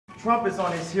Trump is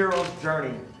on his hero's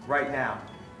journey right now,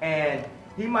 and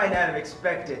he might not have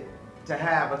expected to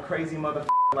have a crazy motherfucker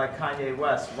like Kanye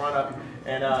West run up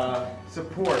and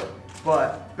support,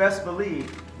 but best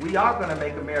believe we are going to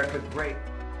make America great.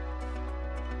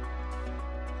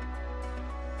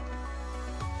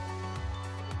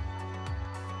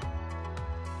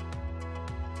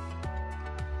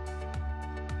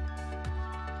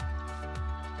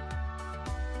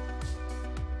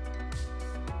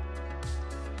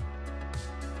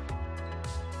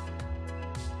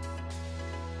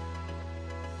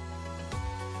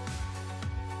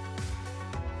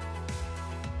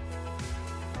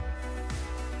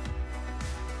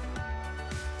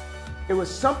 It was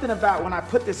something about when I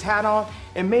put this hat on,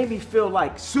 it made me feel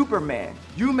like Superman.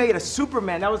 You made a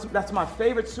Superman, that's my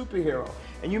favorite superhero,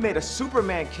 and you made a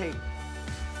Superman cape.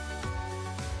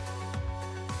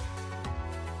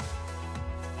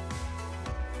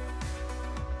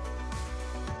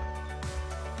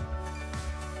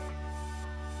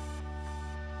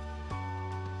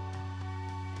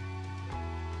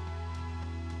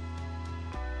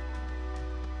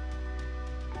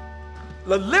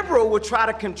 The liberal will try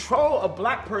to control a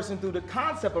black person through the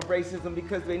concept of racism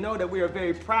because they know that we are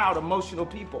very proud, emotional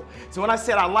people. So when I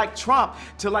said I like Trump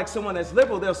to like someone that's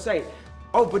liberal, they'll say,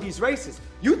 oh, but he's racist.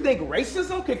 You think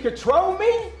racism can control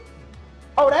me?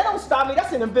 Oh, that don't stop me.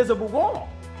 That's an invisible wall.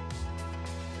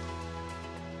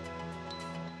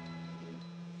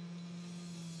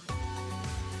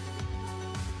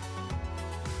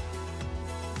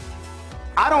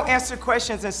 I don't answer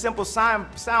questions in simple sound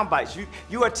bites.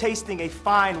 You are tasting a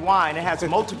fine wine. It has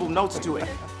multiple notes to it. Is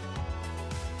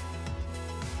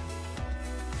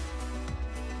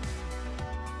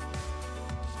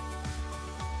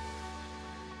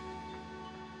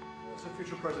a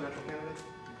future presidential candidate?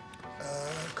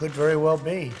 Could very well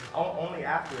be. Only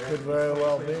after. Could very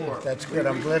well be. That's good.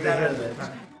 I'm glad to hear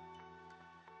that.